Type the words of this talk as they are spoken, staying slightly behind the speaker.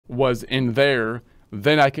was in there,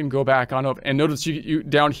 then I can go back on over. And notice you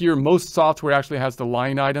down here, most software actually has the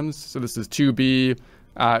line items. So this is 2B,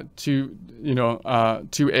 2A,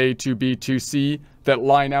 2B, 2C that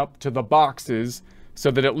line up to the boxes,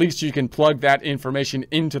 so that at least you can plug that information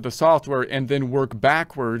into the software and then work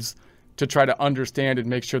backwards to try to understand and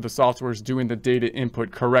make sure the software is doing the data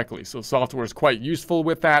input correctly. So software is quite useful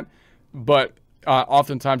with that, but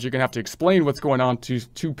oftentimes you're gonna have to explain what's going on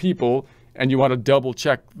to people, and you want to double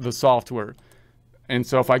check the software. And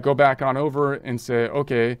so if I go back on over and say,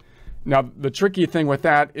 okay, now the tricky thing with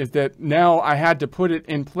that is that now I had to put it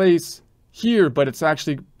in place here, but it's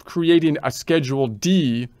actually creating a Schedule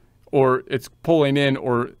D, or it's pulling in,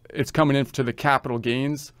 or it's coming in to the capital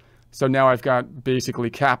gains. So now I've got basically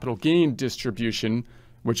capital gain distribution,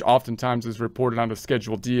 which oftentimes is reported on a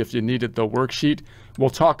Schedule D if you needed the worksheet. We'll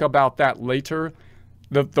talk about that later.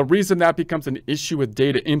 The reason that becomes an issue with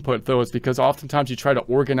data input, though, is because oftentimes you try to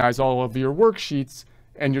organize all of your worksheets,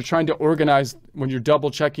 and you're trying to organize, when you're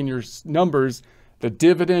double checking your numbers, the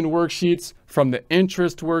dividend worksheets from the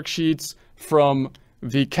interest worksheets, from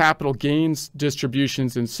the capital gains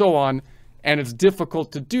distributions, and so on. And it's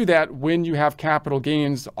difficult to do that when you have capital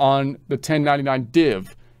gains on the 1099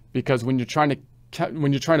 div, because when you're trying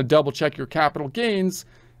to double check your capital gains,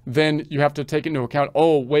 then you have to take into account,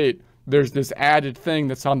 oh wait, there's this added thing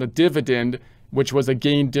that's on the dividend, which was a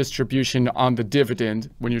gain distribution on the dividend,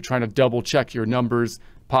 when you're trying to double check your numbers,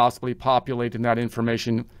 possibly populating that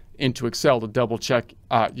information into Excel to double check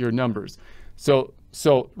your numbers. So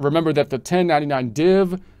remember that the 1099 div,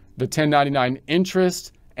 the 1099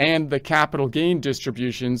 interest, and the capital gain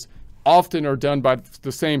distributions often are done by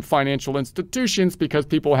the same financial institutions, because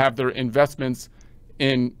people have their investments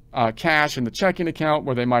in cash in the checking account,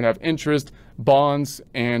 where they might have interest, bonds,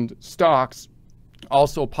 and stocks,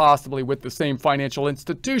 also possibly with the same financial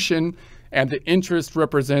institution. And the interest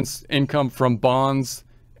represents income from bonds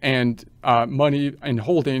and money and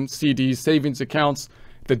holding, CDs, savings accounts.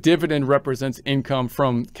 The dividend represents income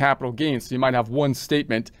from capital gains. So you might have one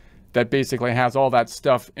statement that basically has all that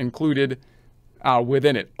stuff included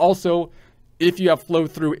within it. Also, if you have flow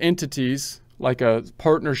through entities like a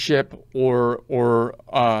partnership or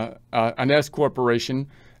an S corporation,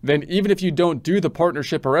 then even if you don't do the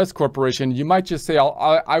partnership or S corporation, you might just say,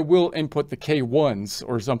 I will input the K1s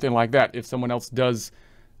or something like that if someone else does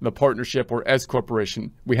the partnership or S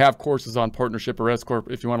corporation. We have courses on partnership or S corp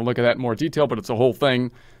if you want to look at that in more detail, but it's a whole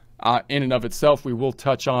thing in and of itself. We will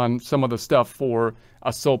touch on some of the stuff for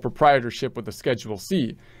a sole proprietorship with a Schedule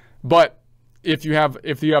C. But if you have a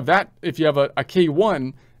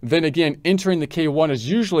K1, then again, entering the K1 is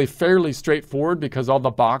usually fairly straightforward because all the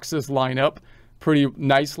boxes line up pretty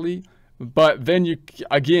nicely. But then you,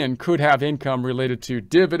 again, could have income related to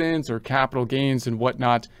dividends or capital gains and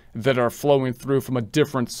whatnot that are flowing through from a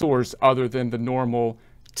different source other than the normal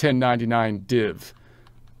 1099 div.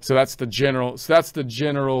 So that's the general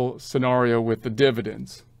scenario with the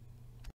dividends.